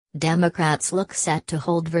Democrats look set to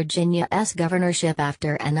hold Virginia's governorship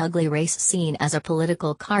after an ugly race seen as a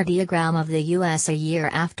political cardiogram of the U.S. a year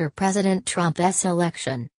after President Trump's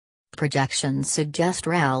election. Projections suggest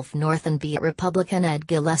Ralph Northam beat Republican Ed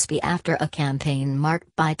Gillespie after a campaign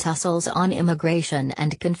marked by tussles on immigration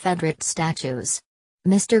and Confederate statues.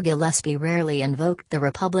 Mr. Gillespie rarely invoked the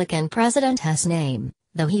Republican president's name,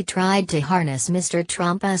 though he tried to harness Mr.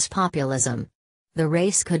 Trump's populism. The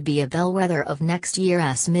race could be a bellwether of next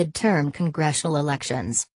year's midterm congressional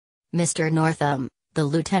elections. Mr. Northam, the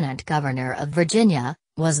lieutenant governor of Virginia,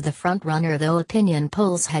 was the front-runner, though opinion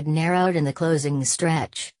polls had narrowed in the closing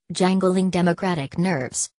stretch, jangling Democratic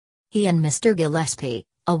nerves. He and Mr. Gillespie,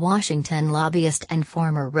 a Washington lobbyist and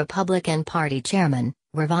former Republican Party chairman,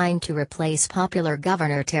 were vying to replace popular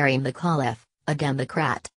Governor Terry McAuliffe, a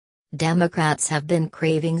Democrat. Democrats have been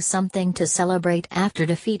craving something to celebrate after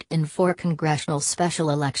defeat in 4 congressional special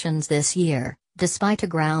elections this year, despite a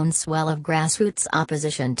groundswell of grassroots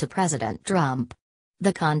opposition to President Trump.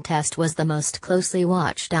 The contest was the most closely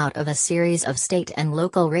watched out of a series of state and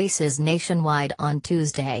local races nationwide on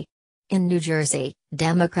Tuesday. In New Jersey,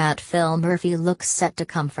 Democrat Phil Murphy looks set to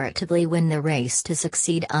comfortably win the race to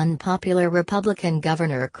succeed unpopular Republican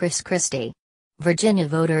Governor Chris Christie. Virginia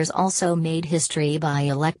voters also made history by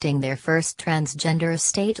electing their first transgender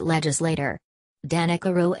state legislator.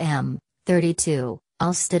 Danica Rowe M., 32,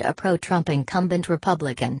 ousted a pro-Trump incumbent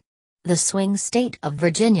Republican. The swing state of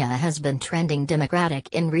Virginia has been trending Democratic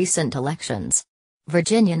in recent elections.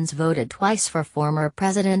 Virginians voted twice for former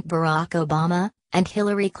President Barack Obama, and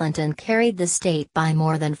Hillary Clinton carried the state by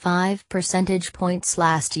more than 5 percentage points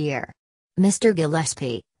last year. Mr.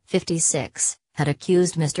 Gillespie, 56, had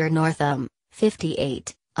accused Mr. Northam,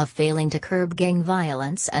 58, of failing to curb gang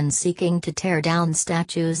violence and seeking to tear down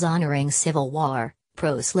statues honoring Civil War,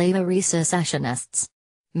 pro-slavery secessionists.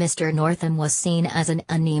 Mr. Northam was seen as an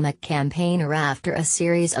anemic campaigner after a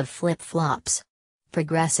series of flip-flops.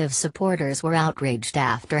 Progressive supporters were outraged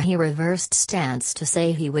after he reversed stance to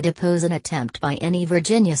say he would oppose an attempt by any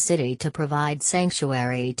Virginia city to provide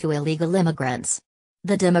sanctuary to illegal immigrants.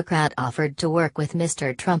 The Democrat offered to work with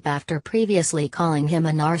Mr. Trump after previously calling him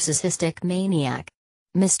a narcissistic maniac.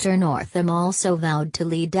 Mr. Northam also vowed to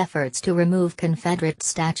lead efforts to remove Confederate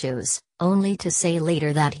statues, only to say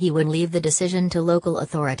later that he would leave the decision to local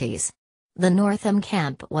authorities. The Northam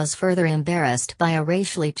camp was further embarrassed by a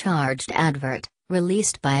racially charged advert,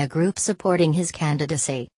 released by a group supporting his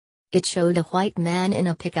candidacy. It showed a white man in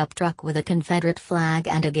a pickup truck with a Confederate flag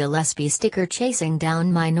and a Gillespie sticker chasing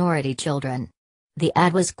down minority children. The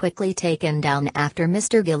ad was quickly taken down after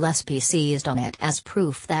Mr. Gillespie seized on it as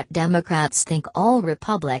proof that Democrats think all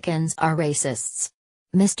Republicans are racists.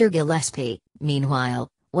 Mr. Gillespie, meanwhile,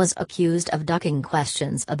 was accused of ducking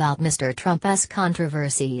questions about Mr. Trump's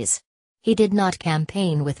controversies. He did not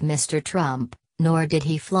campaign with Mr. Trump, nor did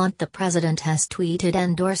he flaunt the president's tweeted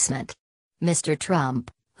endorsement. Mr.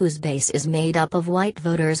 Trump, whose base is made up of white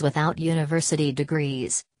voters without university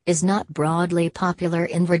degrees, is not broadly popular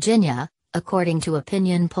in Virginia, according to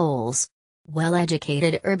opinion polls.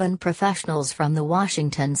 Well-educated urban professionals from the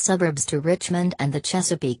Washington suburbs to Richmond and the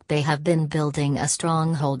Chesapeake Bay have been building a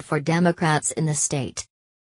stronghold for Democrats in the state.